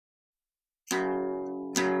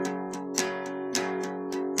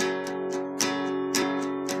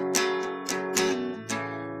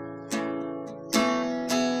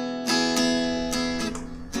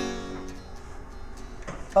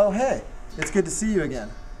Oh hey, it's good to see you again.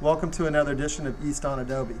 Welcome to another edition of East on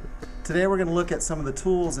Adobe. Today we're going to look at some of the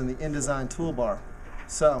tools in the InDesign toolbar.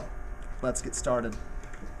 So, let's get started.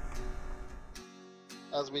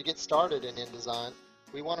 As we get started in InDesign,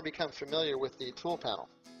 we want to become familiar with the tool panel.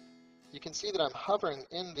 You can see that I'm hovering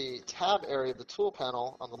in the tab area of the tool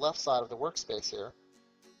panel on the left side of the workspace here.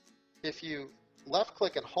 If you left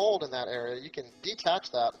click and hold in that area, you can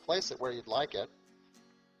detach that and place it where you'd like it.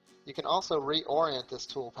 You can also reorient this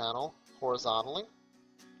tool panel horizontally.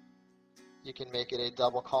 You can make it a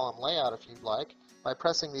double column layout if you'd like by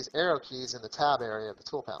pressing these arrow keys in the tab area of the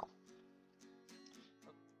tool panel.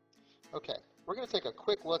 Okay, we're going to take a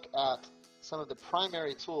quick look at some of the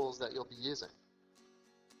primary tools that you'll be using.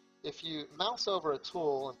 If you mouse over a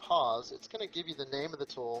tool and pause, it's going to give you the name of the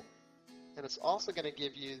tool, and it's also going to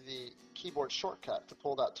give you the keyboard shortcut to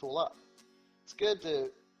pull that tool up. It's good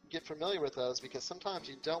to get familiar with those because sometimes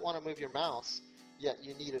you don't want to move your mouse, yet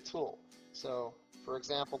you need a tool. So, for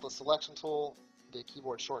example, the selection tool, the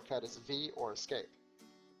keyboard shortcut is V or escape.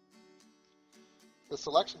 The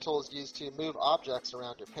selection tool is used to move objects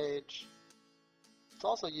around your page. It's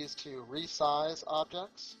also used to resize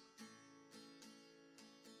objects.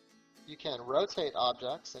 You can rotate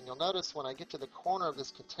objects, and you'll notice when I get to the corner of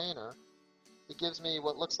this container, it gives me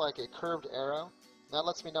what looks like a curved arrow, and that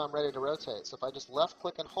lets me know I'm ready to rotate. So if I just left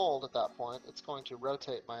click and hold at that point, it's going to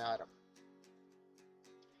rotate my item.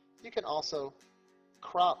 You can also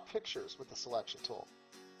crop pictures with the selection tool.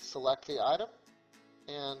 Select the item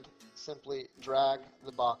and simply drag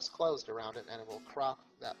the box closed around it, and it will crop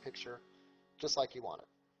that picture just like you want it.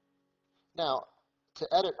 Now, to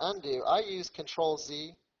edit undo, I use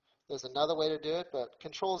Control-Z. There's another way to do it, but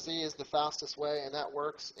Control-Z is the fastest way, and that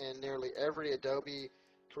works in nearly every Adobe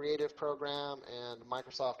Creative program and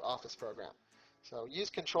Microsoft Office program. So use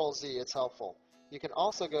Control-Z, it's helpful. You can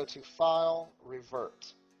also go to File,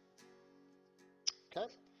 Revert. Okay,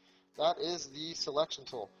 that is the selection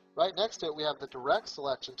tool. Right next to it, we have the Direct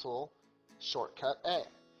Selection tool, shortcut A.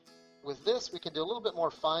 With this, we can do a little bit more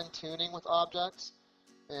fine-tuning with objects,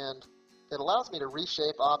 and it allows me to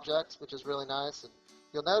reshape objects, which is really nice. And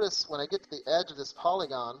you'll notice when I get to the edge of this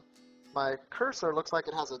polygon, my cursor looks like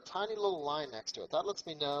it has a tiny little line next to it. That lets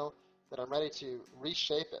me know that I'm ready to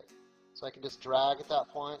reshape it. So I can just drag at that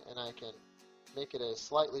point, and I can make it a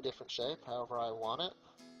slightly different shape, however I want it.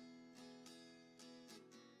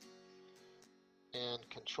 And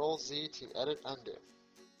Control-Z to edit undo.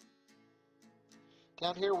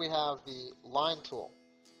 Down here we have the line tool.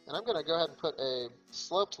 And I'm going to go ahead and put a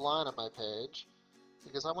sloped line on my page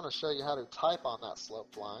because I want to show you how to type on that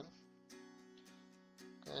sloped line.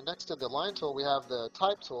 And next to the line tool we have the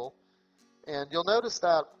type tool. And you'll notice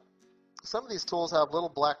that some of these tools have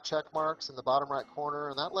little black check marks in the bottom right corner,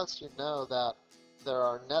 and that lets you know that there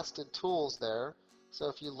are nested tools there. So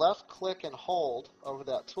if you left click and hold over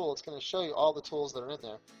that tool, it's going to show you all the tools that are in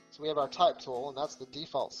there. So we have our type tool, and that's the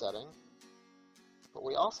default setting. But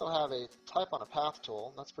we also have a type on a path tool,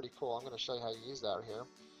 and that's pretty cool. I'm going to show you how you use that here.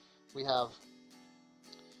 We have,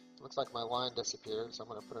 it looks like my line disappeared, so I'm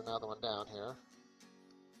going to put another one down here.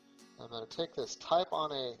 I'm going to take this type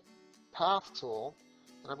on a path tool,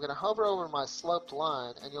 and I'm going to hover over my sloped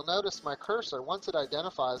line, and you'll notice my cursor, once it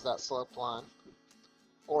identifies that sloped line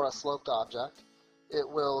or a sloped object, it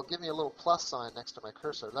will give me a little plus sign next to my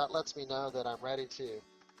cursor. That lets me know that I'm ready to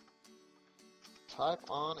type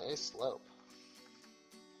on a slope.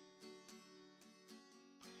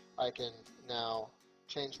 I can now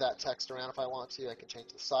change that text around if I want to. I can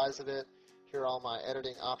change the size of it. Here are all my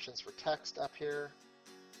editing options for text up here.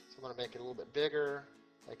 So I'm going to make it a little bit bigger.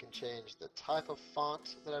 I can change the type of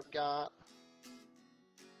font that I've got.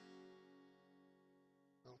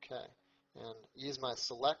 Okay, and use my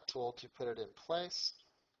select tool to put it in place.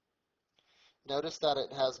 Notice that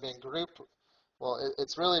it has been grouped. Well,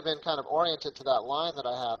 it's really been kind of oriented to that line that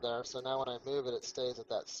I have there, so now when I move it, it stays at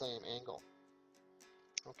that same angle.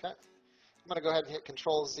 Okay, I'm going to go ahead and hit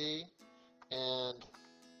Control-Z and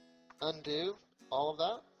undo all of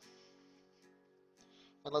that.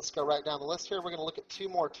 And let's go right down the list here. We're going to look at two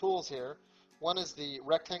more tools here. One is the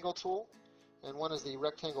rectangle tool, and one is the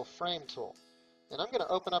rectangle frame tool. And I'm going to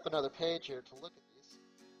open up another page here to look at these.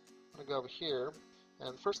 I'm going to go over here,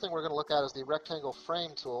 and the first thing we're going to look at is the rectangle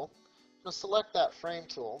frame tool. I'm going to select that frame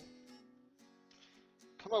tool,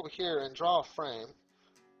 come over here and draw a frame.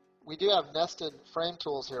 We do have nested frame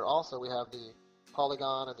tools here also. We have the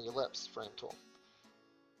polygon and the ellipse frame tool.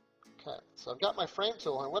 Okay, so I've got my frame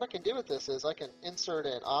tool, and what I can do with this is I can insert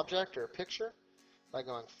an object or a picture by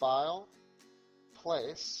going File,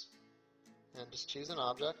 Place, and just choose an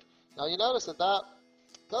object. Now you notice that that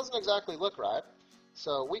doesn't exactly look right,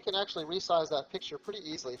 So we can actually resize that picture pretty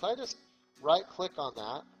easily. If I just right-click on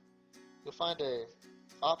that, you'll find a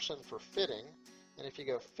option for fitting, and if you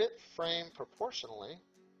go Fit Frame Proportionally,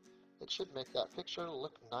 it should make that picture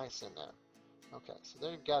look nice in there. Okay, so there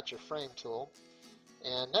you've got your frame tool,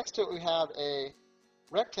 and next to it we have a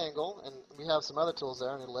rectangle, and we have some other tools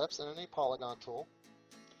there, an ellipse and a polygon tool.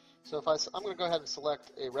 So if I'm going to go ahead and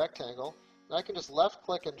select a rectangle, and I can just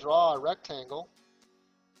left-click and draw a rectangle.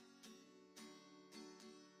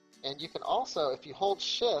 And you can also, if you hold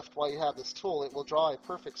Shift while you have this tool, it will draw a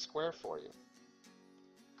perfect square for you.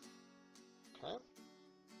 Okay.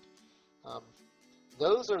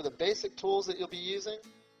 Those are the basic tools that you'll be using.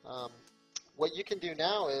 What you can do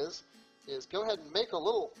now is go ahead and make a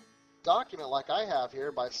little document like I have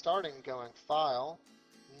here by going File,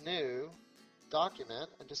 New, Document,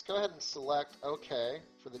 and just go ahead and select OK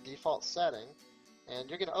for the default setting. And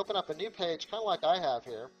you're going to open up a new page, kind of like I have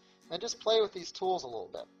here, and just play with these tools a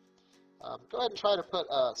little bit. Go ahead and try to put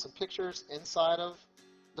some pictures inside of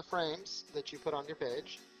the frames that you put on your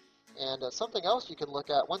page. And something else you can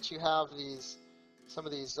look at once you have some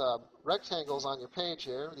of these rectangles on your page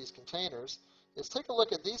here, these containers, is take a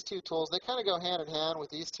look at these two tools. They kind of go hand in hand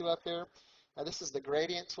with these two up here. This is the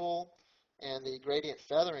gradient tool and the gradient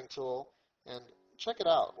feathering tool. And check it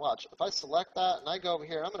out. Watch. If I select that and I go over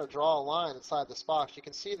here, I'm going to draw a line inside this box. You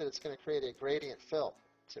can see that it's going to create a gradient fill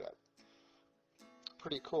to it.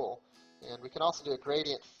 Pretty cool. And we can also do a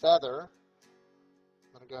gradient feather.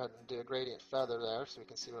 I'm going to go ahead and do a gradient feather there so we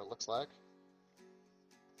can see what it looks like.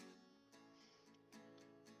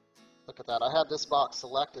 Look at that. I had this box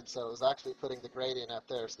selected, so it was actually putting the gradient up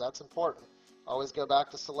there. So that's important. Always go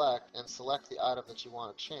back to select and select the item that you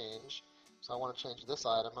want to change. So I want to change this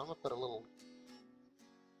item. I'm going to put a little...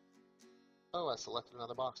 Oh, I selected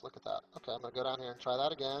another box. Look at that. Okay, I'm going to go down here and try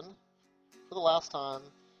that again for the last time.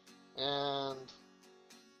 And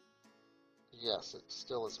yes, it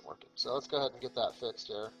still isn't working. So let's go ahead and get that fixed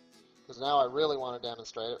here, because now I really want to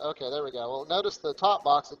demonstrate it. Okay, there we go. Well, notice the top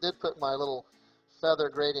box, it did put my little feather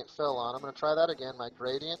gradient fill on. I'm going to try that again, my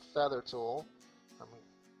gradient feather tool.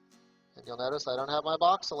 And you'll notice I don't have my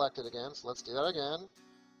box selected again, so let's do that again.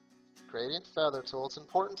 Gradient feather tool. It's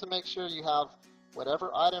important to make sure you have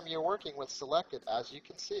whatever item you're working with selected, as you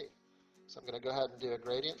can see. So I'm going to go ahead and do a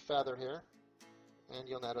gradient feather here, and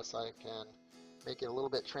you'll notice I can make it a little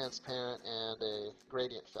bit transparent and a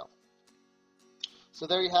gradient fill. So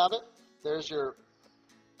there you have it. There's your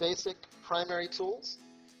basic primary tools.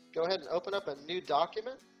 Go ahead and open up a new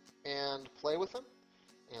document and play with them,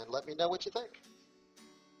 and let me know what you think.